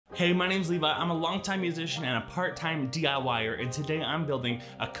Hey, my name's Levi. I'm a longtime musician and a part-time DIYer, and today I'm building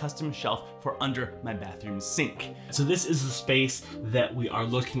a custom shelf for under my bathroom sink. So this is the space that we are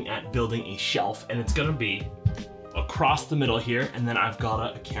looking at building a shelf, and it's gonna be across the middle here, and then I've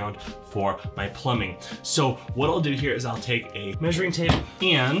gotta account for my plumbing. So what I'll do here is I'll take a measuring tape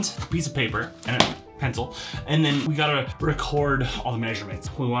and a piece of paper and a pencil, and then we gotta record all the measurements.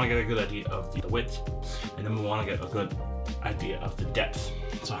 We wanna get a good idea of the width, and then we wanna get a good idea of the depth.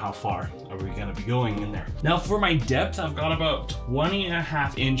 So how far are we gonna be going in there? Now for my depth, I've got about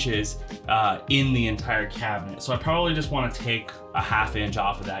 20.5 inches in the entire cabinet. So I probably just wanna take a ½ inch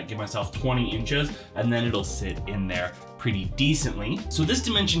off of that, give myself 20 inches, and then it'll sit in there pretty decently. So this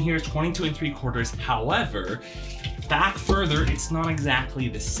dimension here is 22 3/4. However, back further, it's not exactly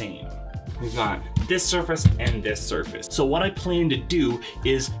the same. We've got this surface and this surface. So what I plan to do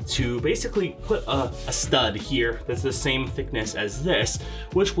is to basically put a stud here that's the same thickness as this,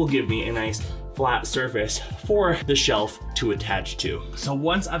 which will give me a nice flat surface for the shelf to attach to. So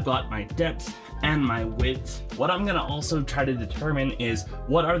once I've got my depth and my width, what I'm gonna also try to determine is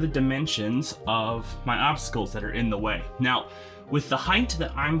what are the dimensions of my obstacles that are in the way. Now, with the height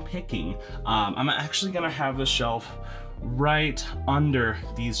that I'm picking, I'm actually gonna have the shelf right under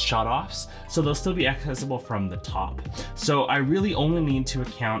these shutoffs, so they'll still be accessible from the top. So I really only need to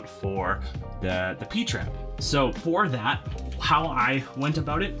account for the P-trap. So for that, how I went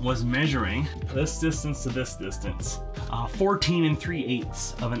about it was measuring this distance to this distance, 14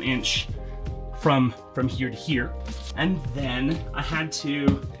 3/8 of an inch from here to here, and then I had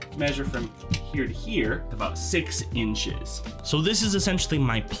to measure from here to here about 6 inches. So this is essentially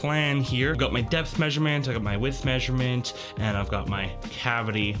my plan here. I've got my depth measurement, I've got my width measurement, and I've got my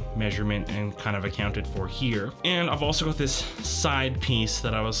cavity measurement and kind of accounted for here. And I've also got this side piece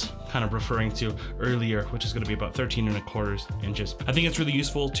that I was kind of referring to earlier, which is gonna be about 13 1/4 inches. I think it's really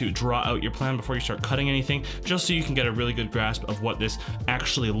useful to draw out your plan before you start cutting anything, just so you can get a really good grasp of what this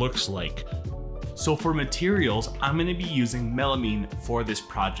actually looks like. So for materials, I'm gonna be using melamine for this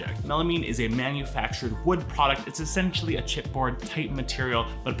project. Melamine is a manufactured wood product. It's essentially a chipboard type material,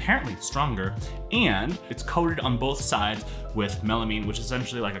 but apparently it's stronger. And it's coated on both sides with melamine, which is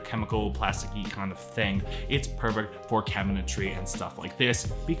essentially like a chemical plasticky kind of thing. It's perfect for cabinetry and stuff like this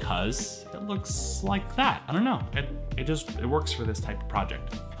because it looks like that. I don't know, it works for this type of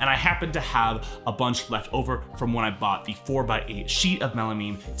project. And I happen to have a bunch left over from when I bought the 4x8 sheet of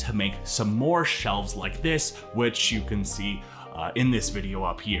melamine to make some more shelves like this, which you can see in this video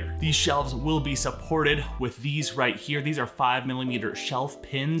up here. These shelves will be supported with these right here. These are 5mm shelf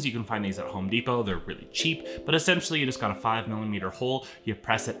pins. You can find these at Home Depot. They're really cheap, but essentially you just got a 5mm hole, you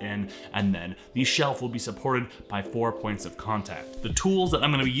press it in, and then the shelf will be supported by 4 points of contact. The tools that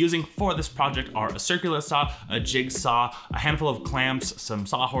I'm gonna be using for this project are a circular saw, a jigsaw, a handful of clamps, some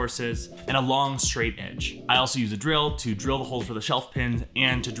sawhorses, and a long straight edge. I also use a drill to drill the holes for the shelf pins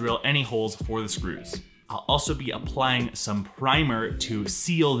and to drill any holes for the screws. I'll also be applying some primer to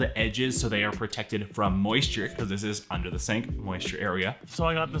seal the edges so they are protected from moisture, because this is under the sink, moisture area. So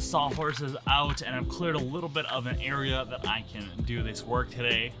I got the sawhorses out and I've cleared a little bit of an area that I can do this work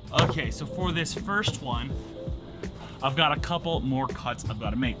today. Okay, so for this first one, I've got a couple more cuts I've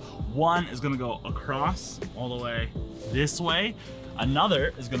got to make. One is gonna go across all the way this way.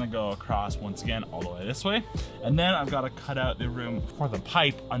 Another is gonna go across once again all the way this way. And then I've gotta cut out the room for the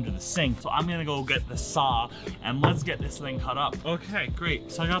pipe under the sink. So I'm gonna go get the saw and let's get this thing cut up. Okay, great.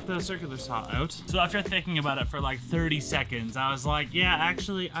 So I got the circular saw out. So after thinking about it for like 30 seconds, I was like, yeah,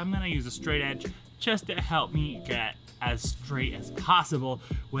 actually, I'm gonna use a straight edge just to help me get as straight as possible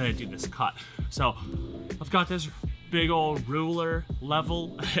when I do this cut. So I've got this big old ruler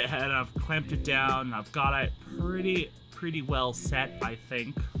level and I've clamped it down. I've got it pretty well set, I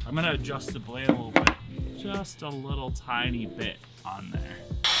think. I'm gonna adjust the blade a little bit, just a little tiny bit on there.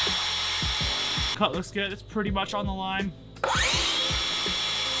 Cut looks good, it's pretty much on the line.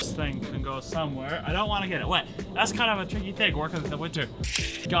 This thing can go somewhere. I don't wanna get it wet. That's kind of a tricky thing, working in the winter.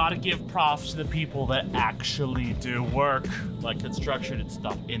 Gotta give props to the people that actually do work, like construction and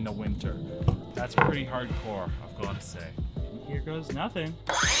stuff in the winter. That's pretty hardcore, I've gotta say. And here goes nothing.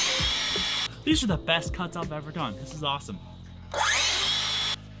 These are the best cuts I've ever done. This is awesome.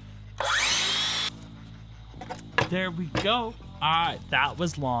 There we go. That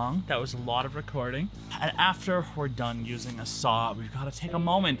was long. That was a lot of recording. And after we're done using a saw, we've got to take a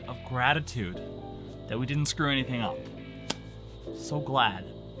moment of gratitude that we didn't screw anything up. So glad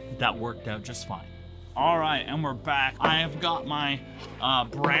that worked out just fine. All right, and we're back. I have got my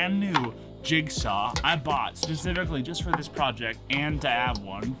brand new jigsaw I bought specifically just for this project and to have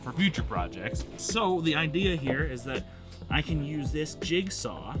one for future projects. So the idea here is that I can use this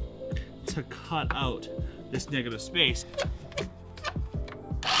jigsaw to cut out this negative space.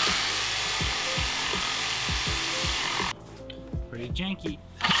 Pretty janky.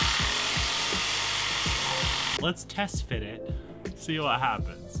 Let's test fit it, see what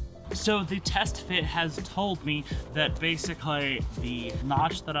happens. So the test fit has told me that basically the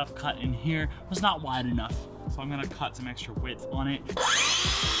notch that I've cut in here was not wide enough. So I'm gonna cut some extra width on it.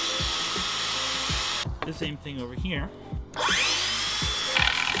 The same thing over here.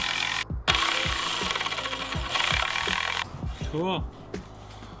 Cool.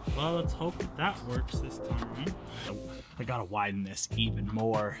 Well, let's hope that works this time. I gotta widen this even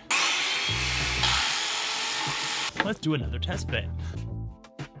more. Let's do another test fit.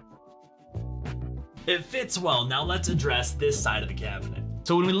 It fits well. Now let's address this side of the cabinet.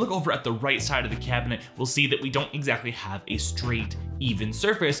 So when we look over at the right side of the cabinet, we'll see that we don't exactly have a straight, even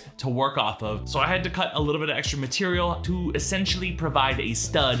surface to work off of. So I had to cut a little bit of extra material to essentially provide a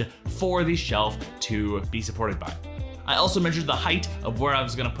stud for the shelf to be supported by. I also measured the height of where I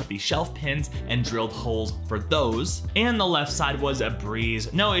was gonna put the shelf pins and drilled holes for those. And the left side was a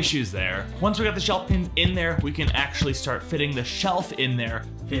breeze, no issues there. Once we got the shelf pins in there, we can actually start fitting the shelf in there.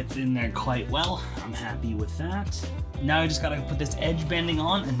 Fits in there quite well, I'm happy with that. Now I just gotta put this edge bending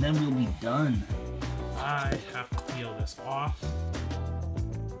on and then we'll be done. I have to peel this off.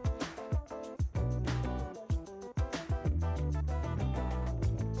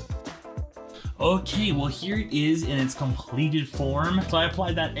 Okay, well here it is in its completed form. So I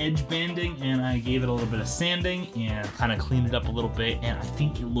applied that edge banding and I gave it a little bit of sanding and kind of cleaned it up a little bit, and I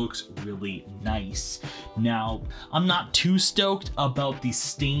think it looks really nice. Now, I'm not too stoked about the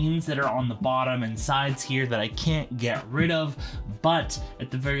stains that are on the bottom and sides here that I can't get rid of, but at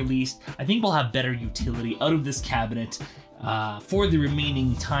the very least, I think we'll have better utility out of this cabinet for the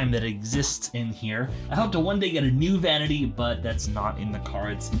remaining time that exists in here. I hope to one day get a new vanity, but that's not in the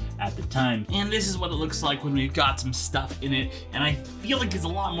cards at the time. And this is what it looks like when we've got some stuff in it, and I feel like it's a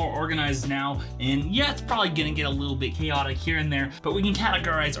lot more organized now. And yeah, it's probably gonna get a little bit chaotic here and there, but we can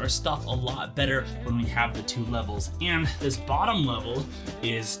categorize our stuff a lot better when we have the two levels. And this bottom level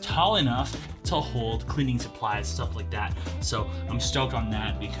is tall enough to hold cleaning supplies, stuff like that. So I'm stoked on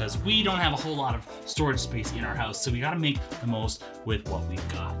that because we don't have a whole lot of storage space in our house, so we gotta make the most with what we've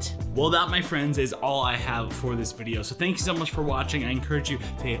got. Well, that, my friends, is all I have for this video. So thank you so much for watching. I encourage you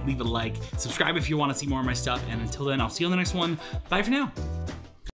to leave a like, subscribe if you want to see more of my stuff, and until then, I'll see you on the next one. Bye for now.